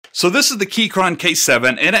So this is the Keychron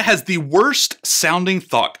K7, and it has the worst sounding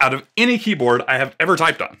thought out of any keyboard I have ever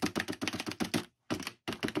typed on.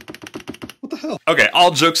 What the hell? Okay,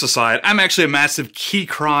 all jokes aside, I'm actually a massive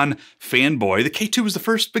Keychron fanboy. The K2 was the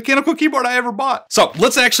first mechanical keyboard I ever bought. So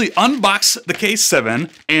let's actually unbox the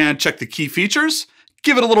K7 and check the key features,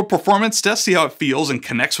 give it a little performance test, see how it feels and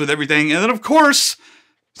connects with everything, and then of course,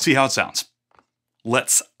 see how it sounds.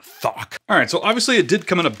 Let's talk. All right, so obviously it did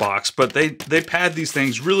come in a box, but they pad these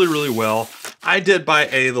things really, really well. I did buy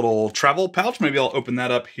a little travel pouch. Maybe I'll open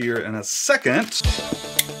that up here in a second.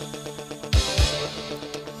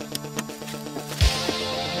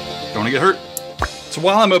 Don't want to get hurt. So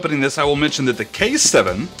while I'm opening this, I will mention that the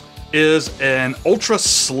K7 is an ultra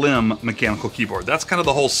slim mechanical keyboard. That's kind of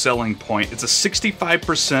the whole selling point. It's a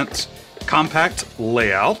 65% compact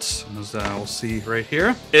layout, as we'll see right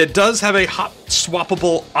here. It does have a hot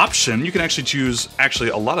swappable option. You can actually choose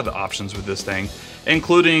a lot of the options with this thing,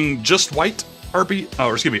 including just white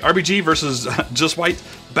RBG versus just white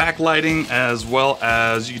backlighting, as well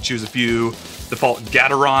as you can choose a few default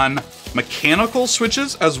Gateron mechanical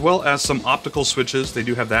switches, as well as some optical switches. They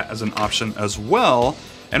do have that as an option as well.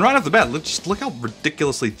 And right off the bat, just look how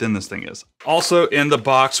ridiculously thin this thing is. Also in the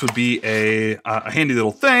box would be a handy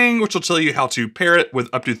little thing, which will tell you how to pair it with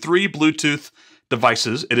up to 3 Bluetooth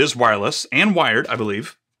devices. It is wireless and wired, I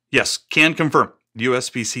believe. Yes, can confirm.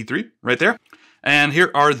 USB-C 3 right there. And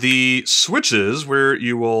here are the switches where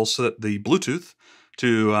you will set the Bluetooth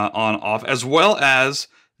to on off, as well as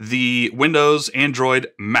the Windows, Android,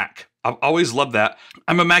 Mac. I've always loved that.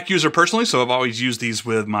 I'm a Mac user personally, so I've always used these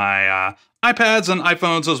with my iPads and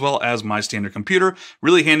iPhones, as well as my standard computer.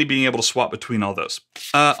 Really handy being able to swap between all those.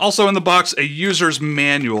 Also in the box, a user's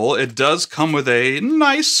manual. It does come with a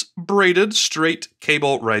nice braided straight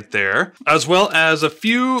cable right there, as well as a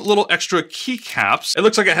few little extra keycaps. It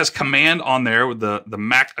looks like it has command on there with the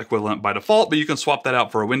Mac equivalent by default, but you can swap that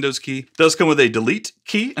out for a Windows key. It does come with a delete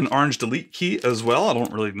key, an orange delete key as well. I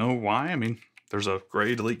don't really know why. I mean, there's a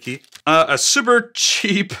gray delete key. A super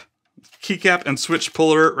cheap keycap and switch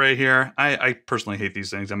puller right here. I personally hate these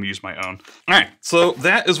things. I'm gonna use my own. All right, so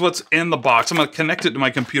that is what's in the box. I'm gonna connect it to my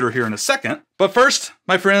computer here in a second. But first,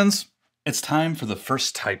 my friends, it's time for the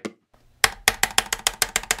first type.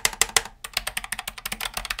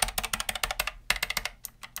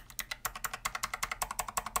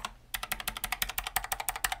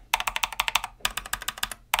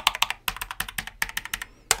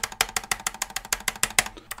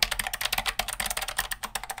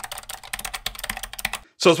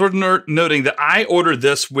 So it's worth noting that I ordered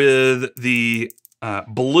this with the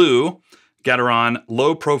blue Gateron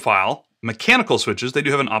low profile mechanical switches. They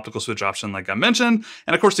do have an optical switch option like I mentioned.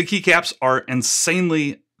 And of course the keycaps are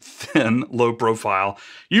insanely thin, low profile.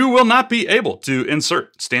 You will not be able to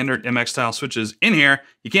insert standard MECH style switches in here.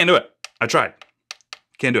 You can't do it. I tried.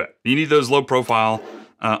 Can't do it. You need those low profile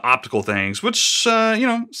optical things, which, you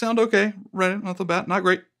know, sound okay right off the bat. Not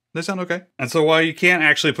great. They sound okay. And so while you can't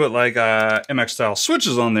actually put like MECH style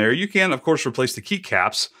switches on there, you can of course replace the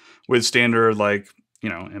keycaps with standard, like, you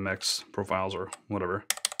know, MECH profiles or whatever.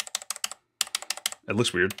 It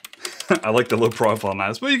looks weird. I like the low profile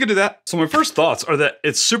knives, but you can do that. So my first thoughts are that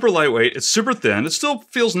it's super lightweight, it's super thin, it still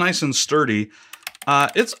feels nice and sturdy.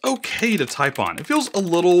 It's okay to type on. It feels a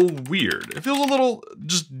little weird. It feels a little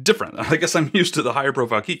just different. I guess I'm used to the higher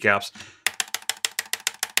profile keycaps.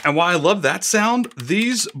 And while I love that sound,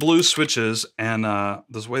 these blue switches and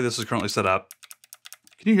the way this is currently set up,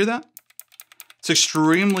 can you hear that? It's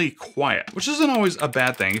extremely quiet, which isn't always a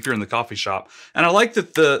bad thing if you're in the coffee shop. And I like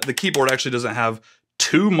that the keyboard actually doesn't have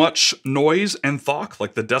too much noise and thok.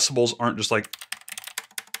 Like the decibels aren't just like,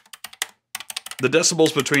 the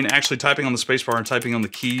decibels between actually typing on the spacebar and typing on the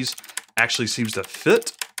keys actually seems to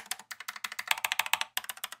fit.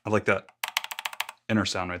 I like that inner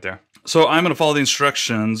sound right there. So I'm gonna follow the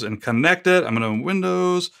instructions and connect it. I'm gonna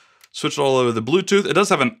Windows, switch it all over the Bluetooth. It does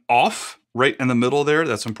have an off right in the middle there.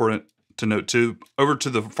 That's important to note too. Over to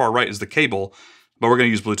the far right is the cable, but we're gonna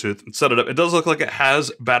use Bluetooth and set it up. It does look like it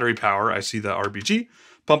has battery power. I see the RBG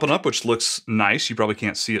pumping up, which looks nice. You probably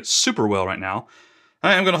can't see it super well right now.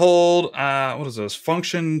 I'm gonna hold, what is this?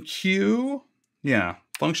 Function Q? Yeah,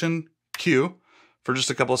 function Q for just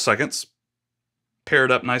a couple of seconds. Pair it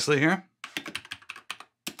up nicely here.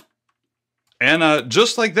 And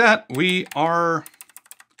just like that, we are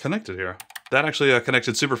connected here. That actually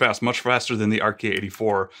connected super fast, much faster than the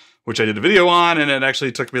RK84, which I did a video on, and it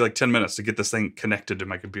actually took me like 10 minutes to get this thing connected to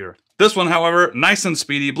my computer. This one, however, nice and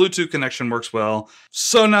speedy. Bluetooth connection works well.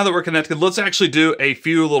 So now that we're connected, let's actually do a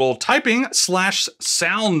few little typing /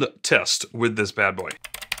 sound test with this bad boy.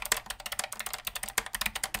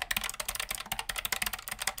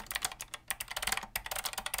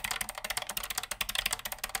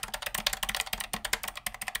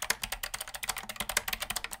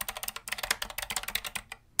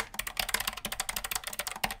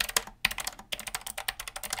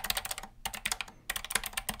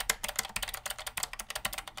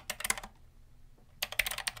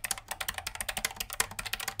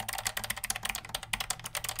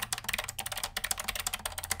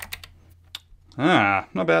 Ah,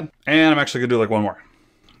 not bad. And I'm actually gonna do like one more.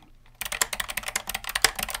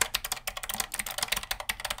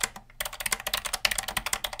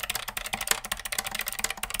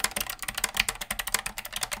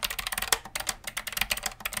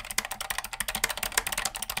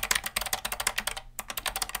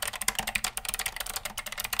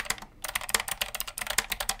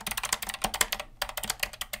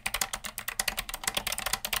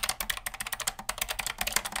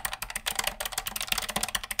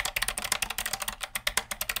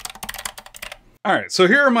 All right, so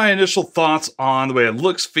here are my initial thoughts on the way it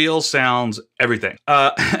looks, feels, sounds, everything.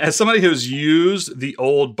 As somebody who's used the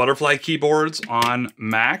old butterfly keyboards on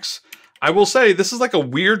Macs, I will say this is like a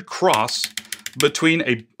weird cross between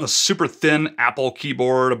a super thin Apple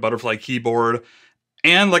keyboard, a butterfly keyboard,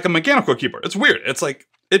 and like a mechanical keyboard. It's weird. It's like,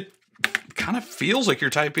 it kind of feels like you're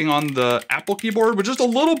typing on the Apple keyboard with just a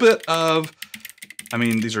little bit of, I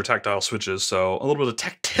mean, these are tactile switches, so a little bit of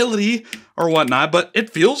tactility or whatnot, but it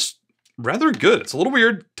feels rather good. It's a little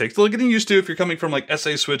weird. Takes a little getting used to if you're coming from like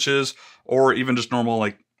SA switches or even just normal,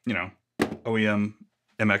 like, you know, OEM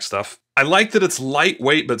MX stuff. I like that it's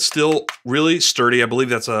lightweight, but still really sturdy. I believe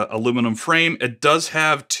that's a aluminum frame. It does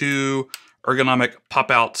have two ergonomic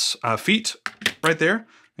pop-out feet right there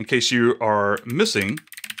in case you are missing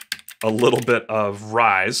a little bit of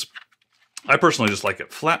rise. I personally just like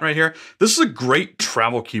it flat right here. This is a great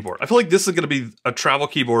travel keyboard. I feel like this is going to be a travel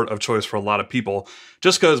keyboard of choice for a lot of people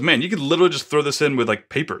just because, man, you could literally just throw this in with like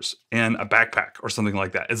papers and a backpack or something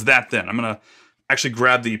like that. It's that thin. I'm going to actually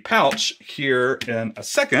grab the pouch here in a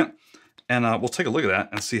second and we'll take a look at that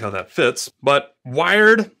and see how that fits. But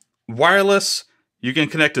wired, wireless, you can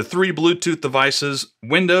connect to 3 Bluetooth devices,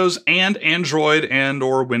 Windows and Android and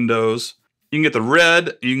or Windows. You can get the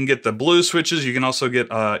red, you can get the blue switches, you can also get,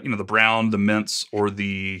 you know, the brown, the mints, or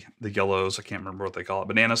the yellows. I can't remember what they call it,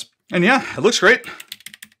 bananas. And yeah, it looks great.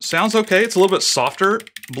 Sounds okay. It's a little bit softer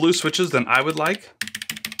blue switches than I would like.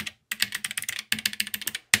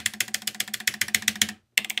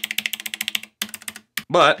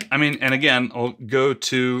 But, I mean, and again, I'll go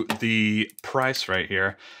to the price right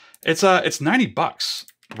here. It's 90 bucks.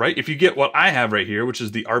 Right? If you get what I have right here, which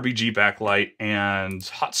is the RBG backlight and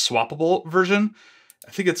hot swappable version,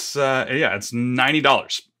 I think it's, yeah, it's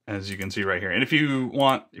 $90, as you can see right here. And if you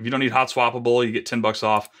don't need hot swappable, you get 10 bucks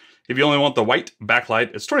off. If you only want the white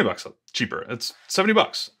backlight, it's 20 bucks cheaper. It's 70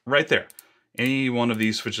 bucks right there. Any one of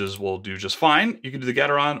these switches will do just fine. You can do the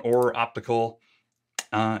Gateron or optical.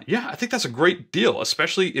 Yeah, I think that's a great deal,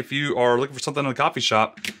 especially if you are looking for something in a coffee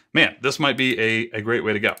shop. Man, this might be a great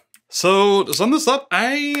way to go. So to sum this up,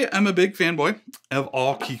 I am a big fanboy of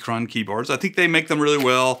all Keychron keyboards. I think they make them really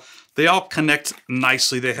well. They all connect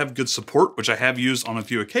nicely. They have good support, which I have used on a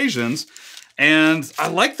few occasions. And I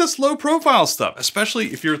like this low profile stuff,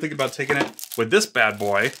 especially if you're thinking about taking it with this bad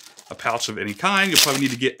boy, a pouch of any kind. You'll probably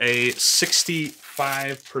need to get a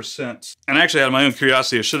 65%. And actually, out of my own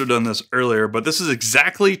curiosity, I should have done this earlier, but this is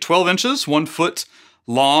exactly 12 inches, 1 foot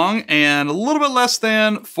long, and a little bit less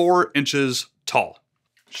than 4 inches tall.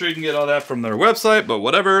 Sure, you can get all that from their website, but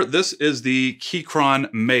whatever. This is the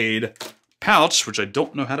Keychron made pouch, which I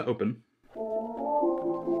don't know how to open.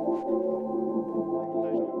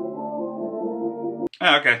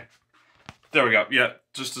 Ah, okay. There we go. Yeah,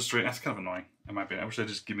 just a straight. That's kind of annoying, in my opinion. I wish they'd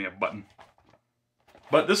just give me a button.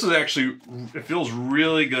 But this is actually, it feels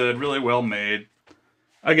really good, really well made.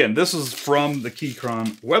 Again, this is from the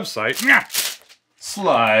Keychron website.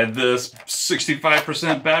 Slide this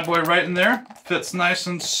 65% bad boy right in there. Fits nice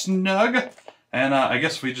and snug. And I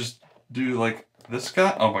guess we just do like this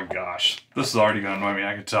guy. Oh my gosh. This is already gonna annoy me,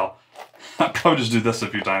 I can tell. I'll probably just do this a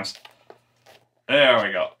few times. There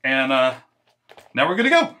we go. And now we're good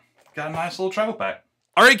to go. Got a nice little travel pack.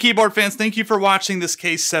 All right, keyboard fans, thank you for watching this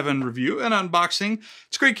K7 review and unboxing.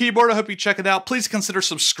 It's a great keyboard. I hope you check it out. Please consider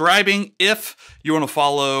subscribing if you want to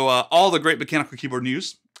follow all the great mechanical keyboard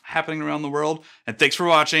news happening around the world. And thanks for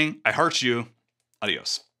watching. I heart you.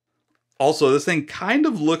 Adios. Also, this thing kind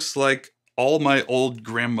of looks like all my old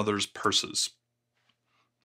grandmother's purses.